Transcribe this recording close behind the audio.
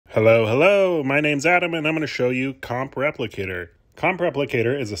Hello, my name's Adam and I'm going to show you Comp Replicator. Comp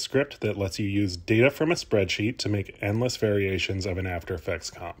Replicator is a script that lets you use data from a spreadsheet to make endless variations of an After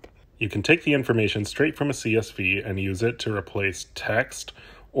Effects comp. You can take the information straight from a CSV and use it to replace text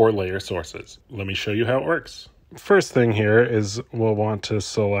or layer sources. Let me show you how it works. First thing here is we'll want to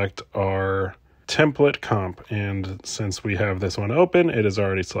select our template comp, and since we have this one open, it is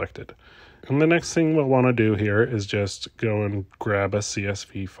already selected. And the next thing we'll want to do here is just go and grab a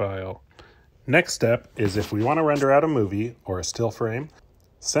CSV file. Next step is if we want to render out a movie or a still frame,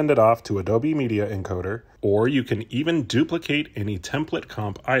 send it off to Adobe Media Encoder, or you can even duplicate any template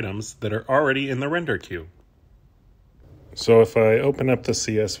comp items that are already in the render queue. So if I open up the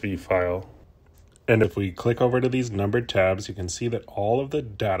CSV file, and if we click over to these numbered tabs, you can see that all of the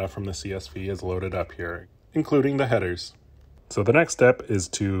data from the CSV is loaded up here, including the headers. So the next step is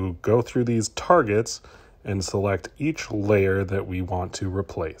to go through these targets and select each layer that we want to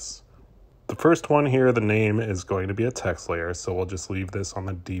replace. The first one here, the name, is going to be a text layer, so we'll just leave this on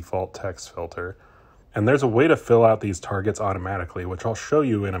the default text filter. And there's a way to fill out these targets automatically, which I'll show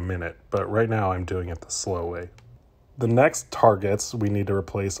you in a minute, but right now I'm doing it the slow way. The next targets we need to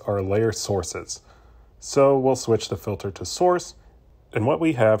replace are layer sources. So we'll switch the filter to source. And what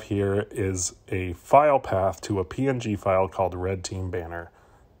we have here is a file path to a PNG file called Red Team Banner.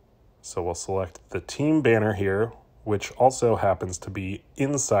 So we'll select the team banner here, which also happens to be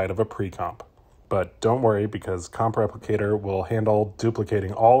inside of a pre-comp. But don't worry, because Comp Replicator will handle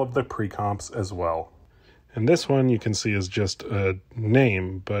duplicating all of the pre-comps as well. And this one you can see is just a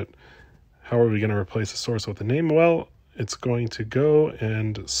name, but how are we going to replace a source with a name? Well, it's going to go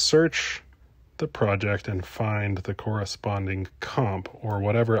and search the project and find the corresponding comp or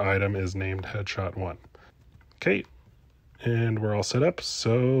whatever item is named headshot 1. Okay, and we're all set up,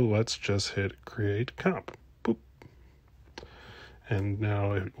 so let's just hit create comp. Boop. And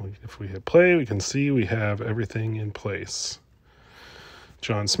now if we hit play, we can see we have everything in place.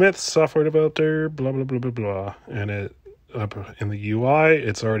 John Smith, software developer, blah, blah, blah, blah, blah. And it up in the UI,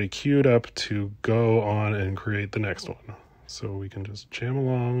 it's already queued up to go on and create the next one. So we can just jam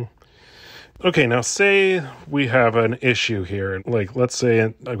along. Okay, now say we have an issue here. Like, let's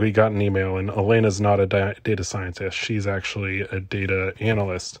say we got an email and Elena's not a data scientist. She's actually a data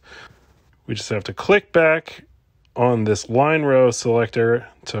analyst. We just have to click back on this line row selector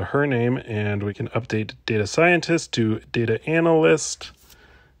to her name, and we can update data scientist to data analyst.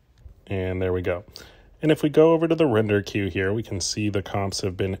 And there we go. And if we go over to the render queue here, we can see the comps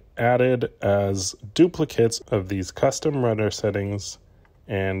have been added as duplicates of these custom render settings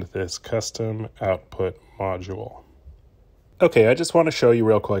and this custom output module. Okay, I just want to show you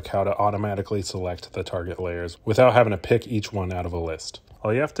real quick how to automatically select the target layers without having to pick each one out of a list.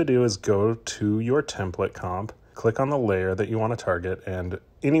 All you have to do is go to your template comp, click on the layer that you want to target, and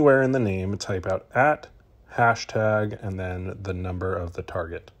anywhere in the name, type out #, and then the number of the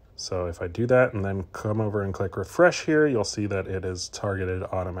target. So if I do that and then come over and click refresh here, you'll see that it is targeted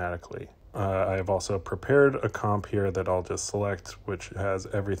automatically. I have also prepared a comp here that I'll just select, which has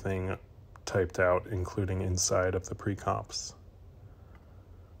everything typed out, including inside of the pre-comps.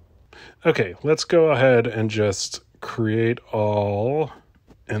 Okay, let's go ahead and just create all,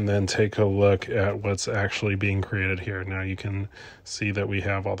 and then take a look at what's actually being created here. Now you can see that we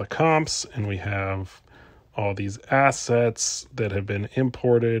have all the comps, and we have all these assets that have been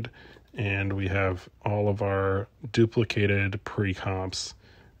imported, and we have all of our duplicated pre-comps.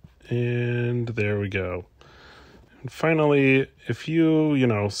 And there we go. And finally, if you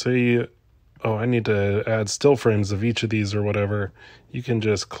say, oh, I need to add still frames of each of these or whatever, you can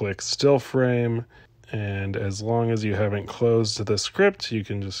just click still frame. And as long as you haven't closed the script, you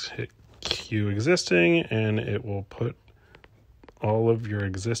can just hit queue existing, and it will put all of your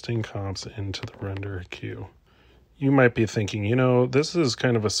existing comps into the render queue. You might be thinking, this is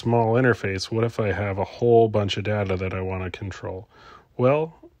kind of a small interface. What if I have a whole bunch of data that I want to control?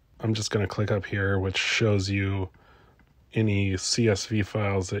 Well, I'm just going to click up here, which shows you any CSV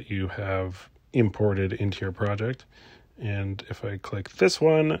files that you have imported into your project. And if I click this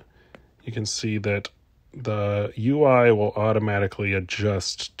one, you can see that the UI will automatically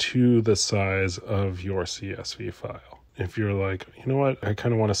adjust to the size of your CSV file. If you're like, you know what, I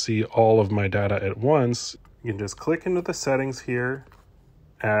kind of want to see all of my data at once, you can just click into the settings here,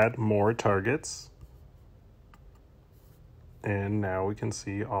 add more targets, and now we can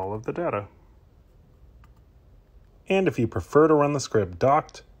see all of the data. And if you prefer to run the script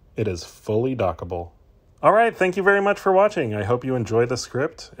docked, it is fully dockable. All right, thank you very much for watching. I hope you enjoy the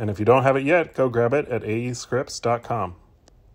script, and if you don't have it yet, go grab it at aescripts.com.